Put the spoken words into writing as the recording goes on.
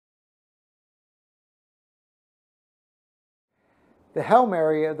The Helm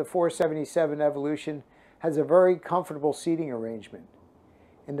area of the 477 Evolution has a very comfortable seating arrangement.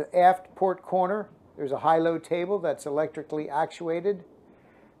 In the aft port corner, there's a high-low table that's electrically actuated.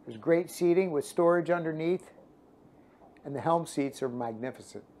 There's great seating with storage underneath, and the Helm seats are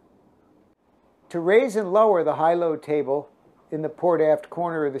magnificent. To raise and lower the high-low table in the port aft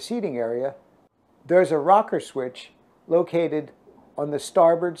corner of the seating area, there's a rocker switch located on the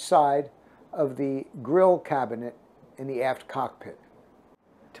starboard side of the grill cabinet in the aft cockpit.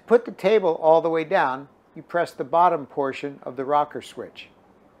 To put the table all the way down, you press the bottom portion of the rocker switch.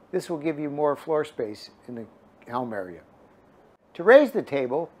 This will give you more floor space in the helm area. To raise the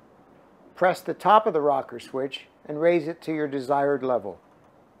table, press the top of the rocker switch and raise it to your desired level.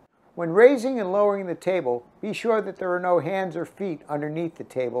 When raising and lowering the table, be sure that there are no hands or feet underneath the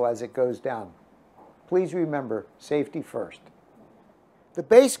table as it goes down. Please remember, safety first. The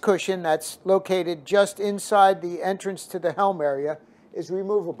base cushion that's located just inside the entrance to the helm area is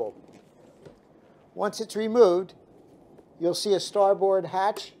removable. Once it's removed, you'll see a starboard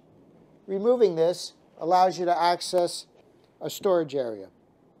hatch. Removing this allows you to access a storage area.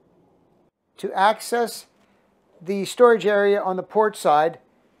 To access the storage area on the port side,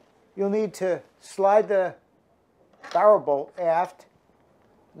 you'll need to slide the barrel bolt aft,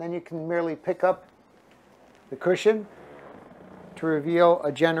 and then you can merely pick up the cushion to reveal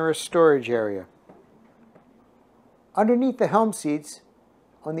a generous storage area. Underneath the helm seats,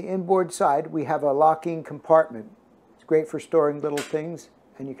 on the inboard side, we have a locking compartment. It's great for storing little things,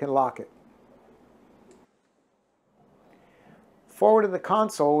 and you can lock it. Forward of the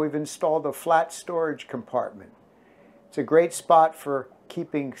console, we've installed a flat storage compartment. It's a great spot for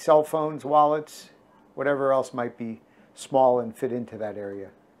keeping cell phones, wallets, whatever else might be small and fit into that area.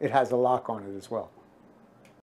 It has a lock on it as well.